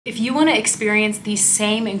If you want to experience these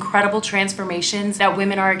same incredible transformations that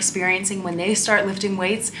women are experiencing when they start lifting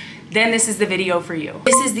weights, then this is the video for you.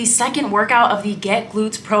 This is the second workout of the Get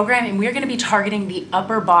Glutes program, and we're going to be targeting the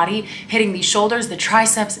upper body, hitting the shoulders, the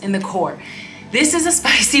triceps, and the core. This is a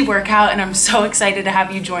spicy workout, and I'm so excited to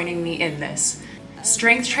have you joining me in this.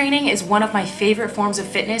 Strength training is one of my favorite forms of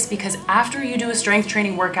fitness because after you do a strength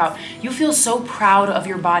training workout, you feel so proud of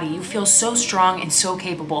your body. You feel so strong and so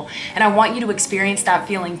capable. And I want you to experience that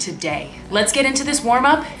feeling today. Let's get into this warm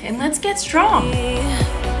up and let's get strong.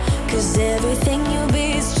 'Cause everything you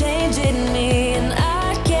be is changing me, and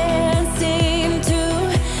I can't seem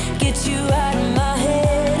to get you out of my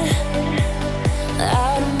head,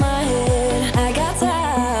 out of my head. I got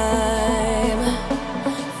time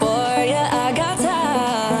for you, I got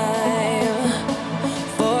time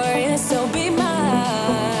for you, so be mine.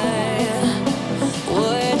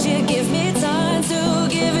 Would you give me time to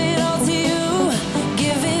give it all to you,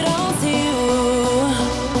 give it all to you?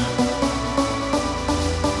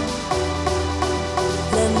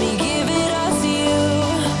 Let me give it all to you,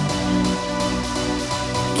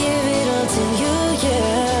 give it all to you, yeah.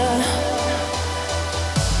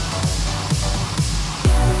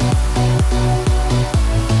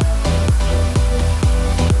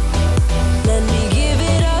 Let me give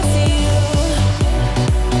it all to you.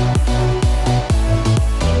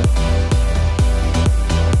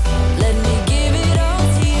 Let me give it all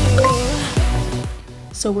to you.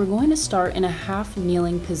 So we're going to start in a half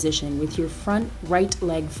kneeling position with your front right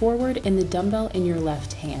leg forward and the dumbbell in your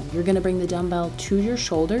left hand. You're going to bring the dumbbell to your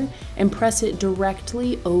shoulder and press it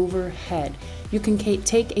directly overhead. You can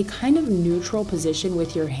take a kind of neutral position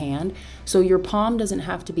with your hand, so your palm doesn't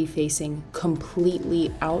have to be facing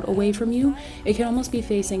completely out away from you. It can almost be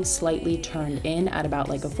facing slightly turned in at about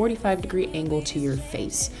like a 45-degree angle to your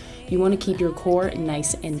face. You want to keep your core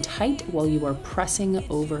nice and tight while you are pressing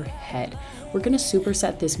overhead. We're going to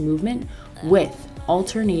superset this movement with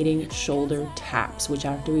alternating shoulder taps, which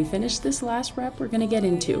after we finish this last rep, we're going to get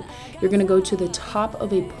into. You're going to go to the top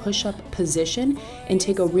of a push-up position and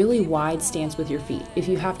take a really wide stance with your feet. If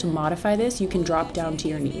you have to modify this, you can drop down to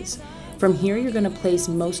your knees. From here, you're going to place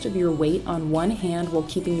most of your weight on one hand while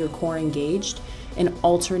keeping your core engaged and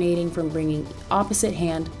alternating from bringing opposite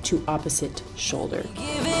hand to opposite shoulder.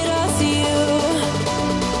 Give it all to you.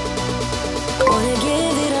 Wanna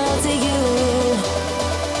give it all to you.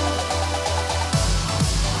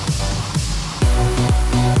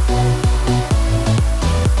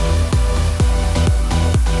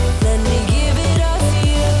 Let me give it all to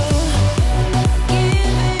you.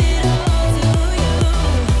 Give it all to you.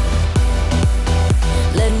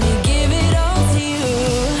 Let me give it all to you.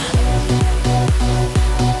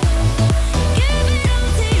 Give it all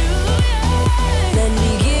to you, yeah. Let me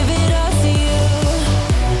give it all to you.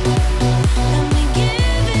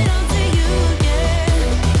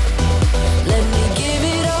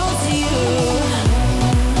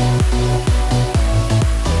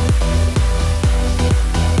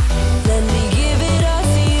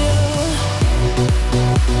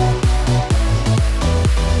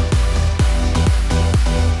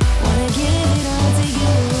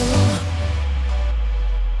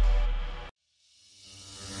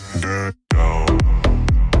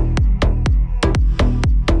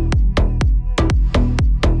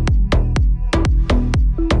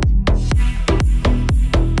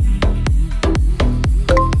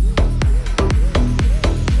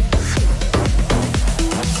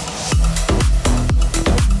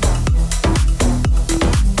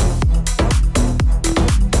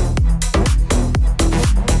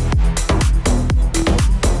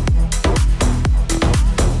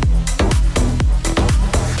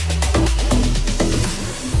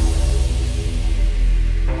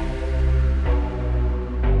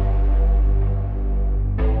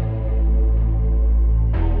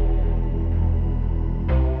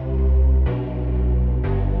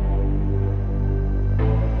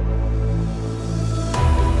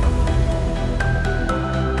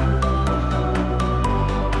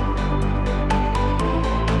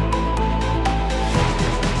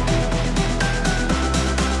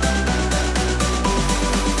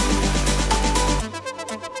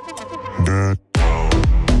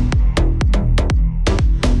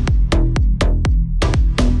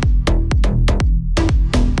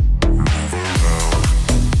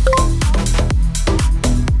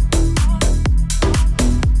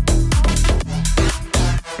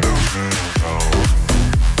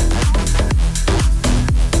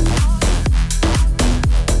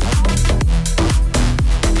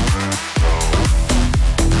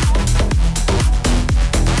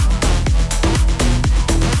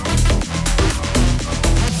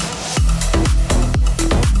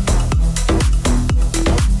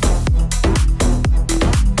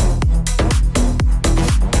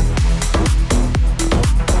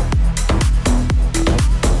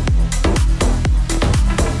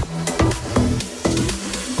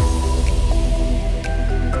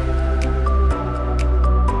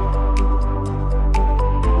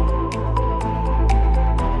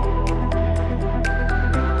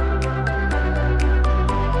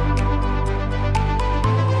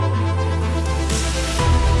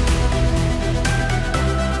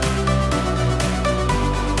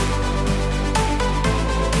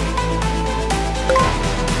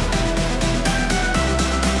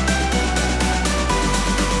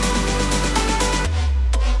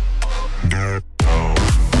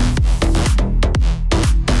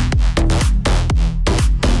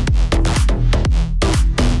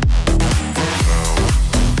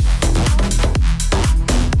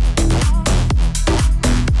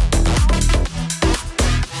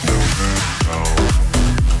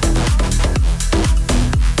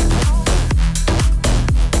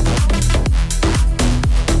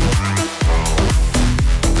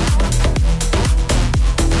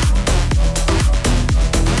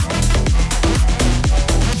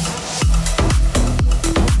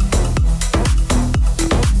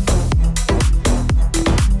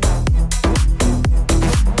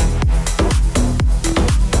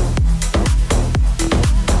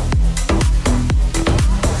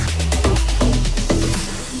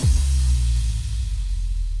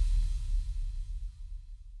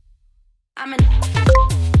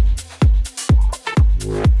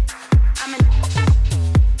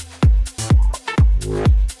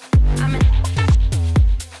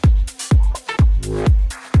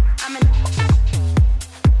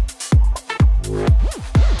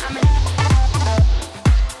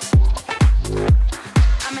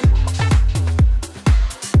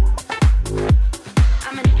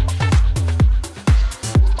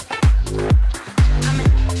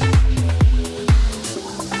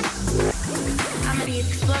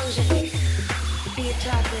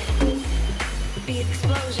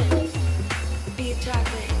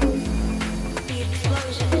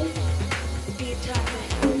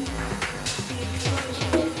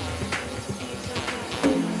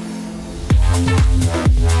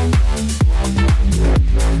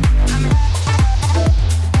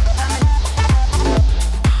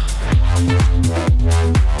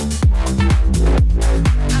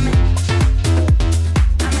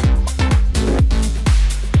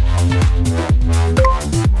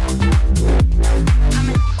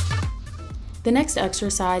 next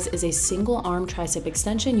exercise is a single arm tricep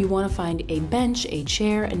extension. You want to find a bench, a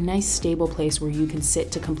chair, a nice stable place where you can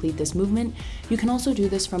sit to complete this movement. You can also do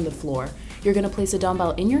this from the floor. You're going to place a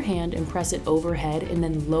dumbbell in your hand and press it overhead and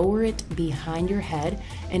then lower it behind your head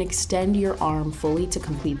and extend your arm fully to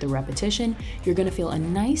complete the repetition. You're going to feel a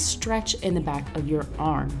nice stretch in the back of your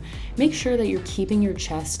arm. Make sure that you're keeping your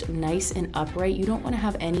chest nice and upright. You don't want to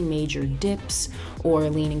have any major dips or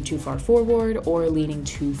leaning too far forward or leaning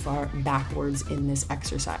too far backwards in this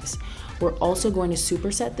exercise. We're also going to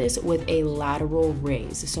superset this with a lateral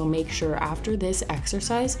raise. So make sure after this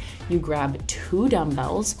exercise, you grab 2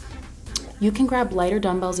 dumbbells. You can grab lighter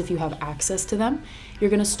dumbbells if you have access to them. You're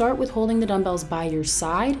going to start with holding the dumbbells by your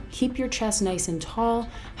side. Keep your chest nice and tall.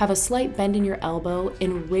 Have a slight bend in your elbow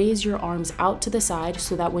and raise your arms out to the side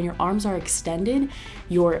so that when your arms are extended,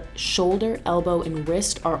 your shoulder, elbow, and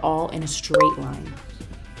wrist are all in a straight line.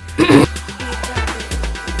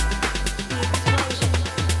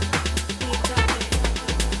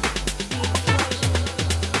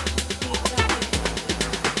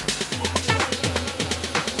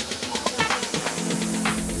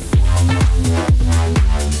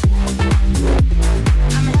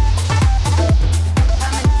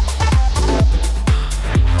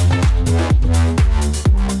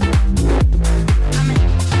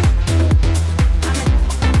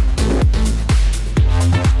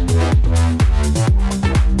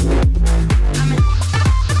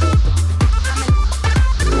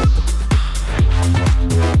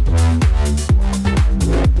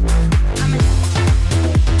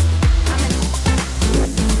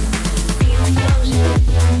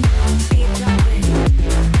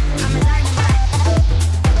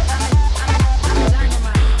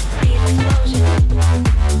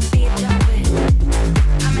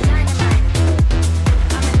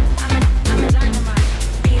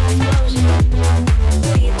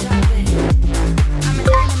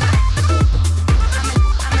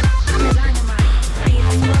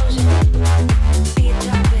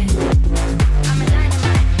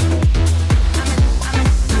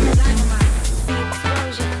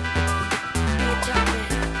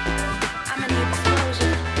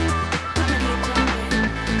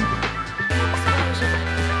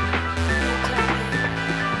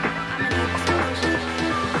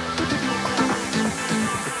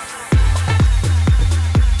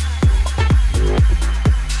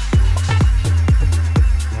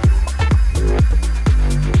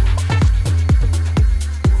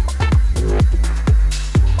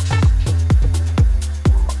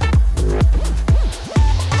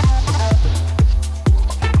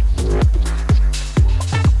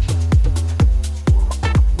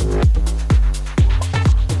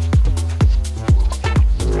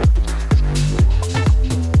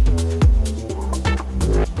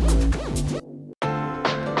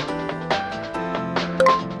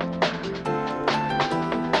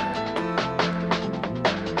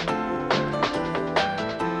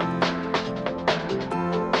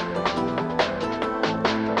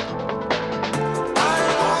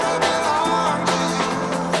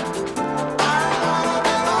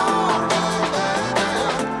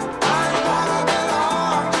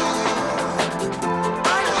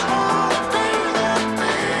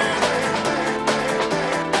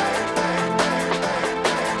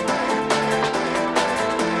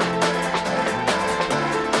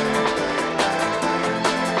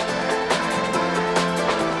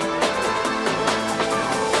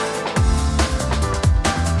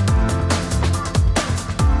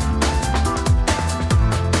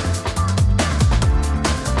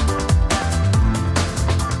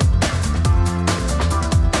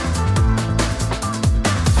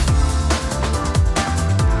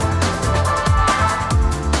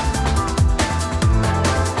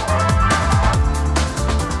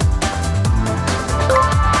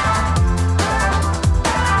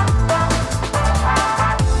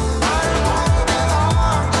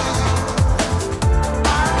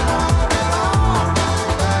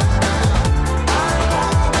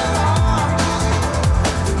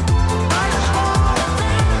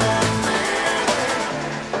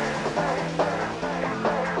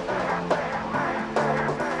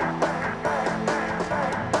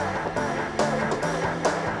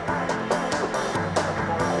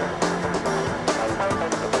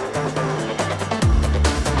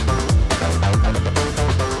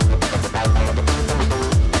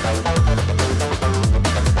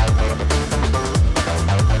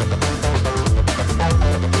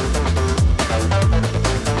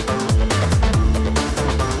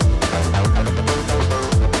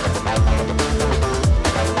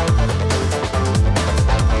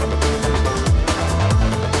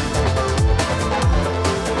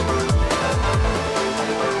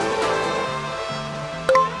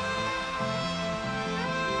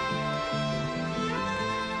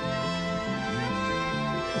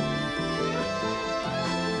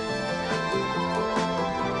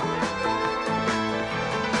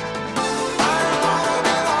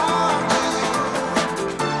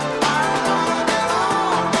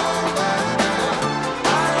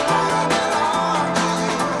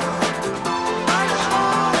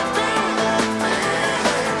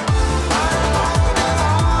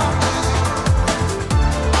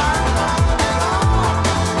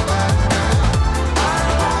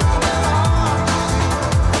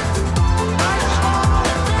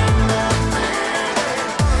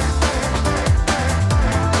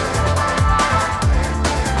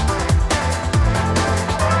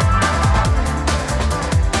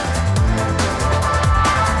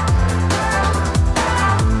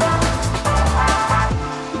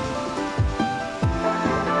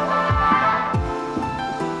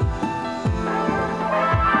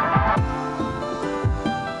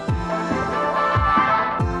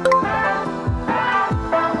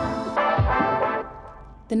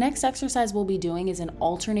 The next exercise we'll be doing is an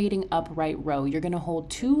alternating upright row. You're going to hold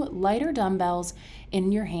 2 lighter dumbbells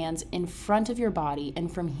in your hands in front of your body, and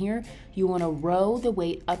from here you want to row the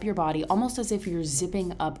weight up your body almost as if you're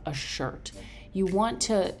zipping up a shirt. You want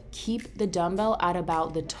to keep the dumbbell at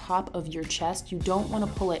about the top of your chest. You don't want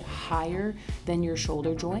to pull it higher than your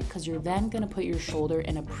shoulder joint because you're then going to put your shoulder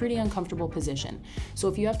in a pretty uncomfortable position. So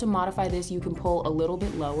if you have to modify this, you can pull a little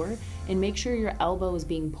bit lower and make sure your elbow is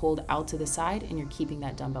being pulled out to the side and you're keeping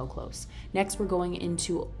that dumbbell close. Next, we're going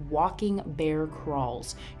into walking bear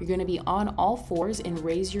crawls. You're going to be on all fours and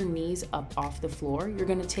raise your knees up off the floor. You're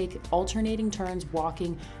going to take alternating turns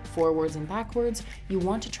walking forwards and backwards. You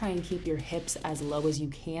want to try and keep your hips as low as you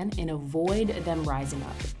can and avoid them rising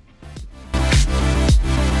up.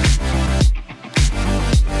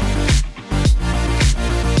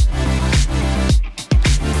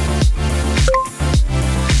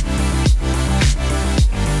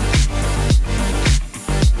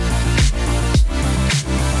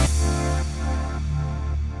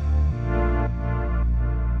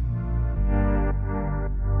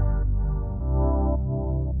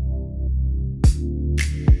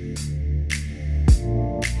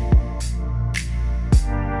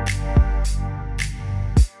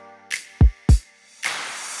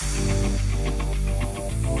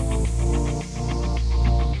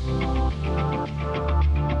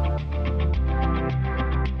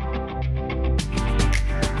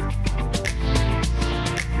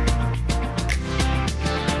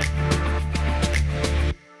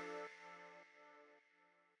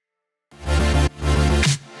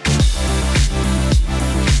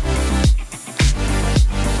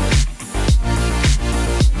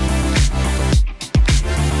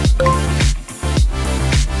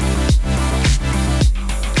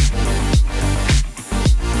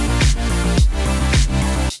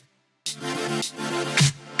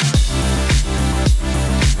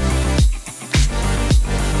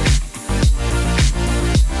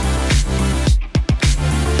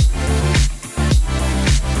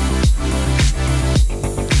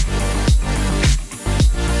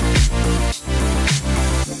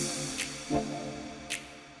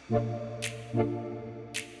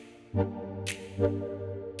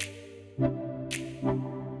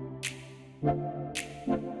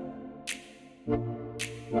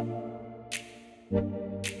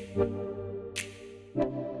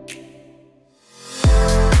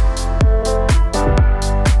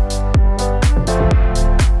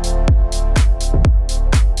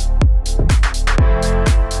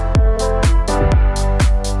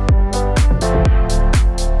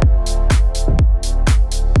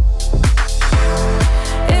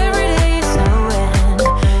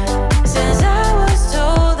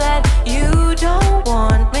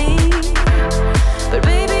 But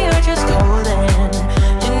baby, you're just holding.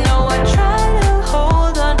 You know what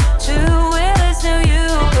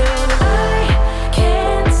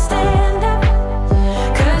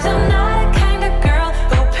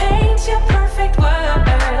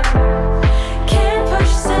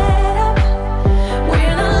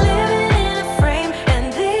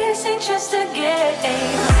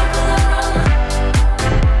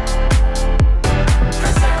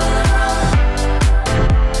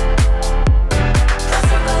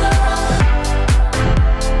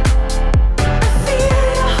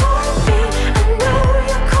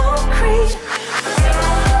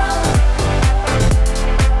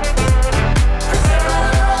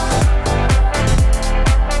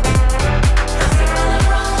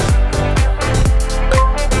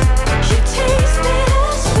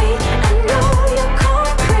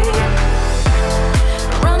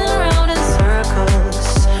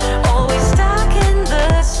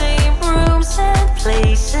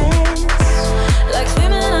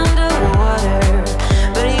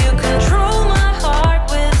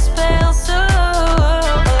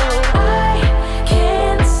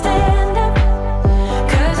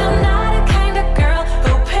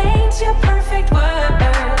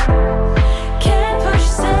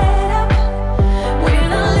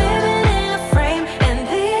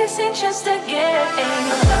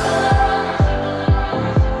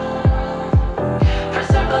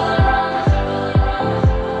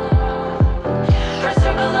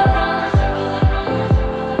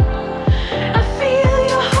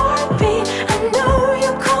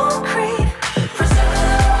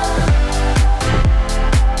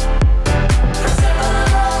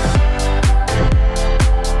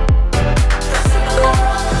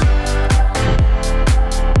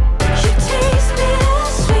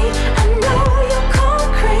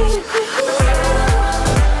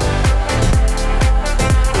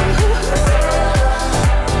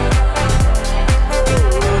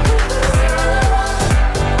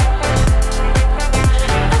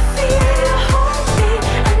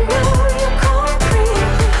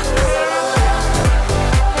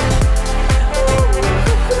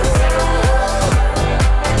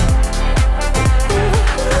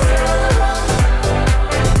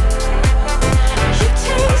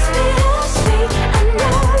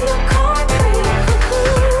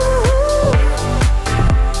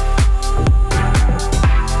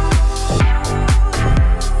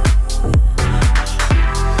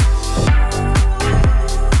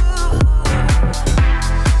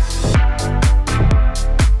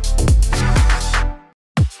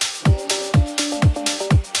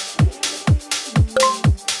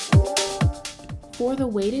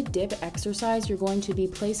weighted dip exercise, you're going to be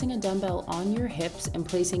placing a dumbbell on your hips and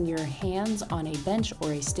placing your hands on a bench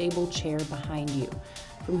or a stable chair behind you.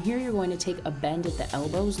 From here, you're going to take a bend at the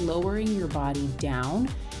elbows, lowering your body down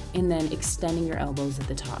and then extending your elbows at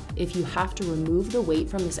the top. If you have to remove the weight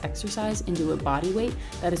from this exercise and do it body weight,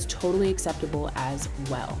 that is totally acceptable as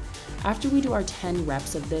well. After we do our 10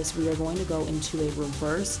 reps of this, we are going to go into a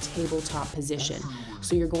reverse tabletop position.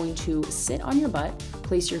 So you're going to sit on your butt,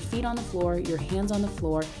 place your feet on the floor, your hands on the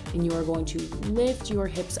floor, and you are going to lift your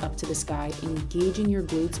hips up to the sky, engaging your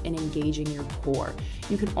glutes and engaging your core.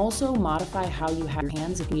 You can also modify how you have your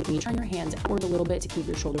hands if you need to turn your hands outward a little bit to keep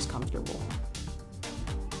your shoulders comfortable.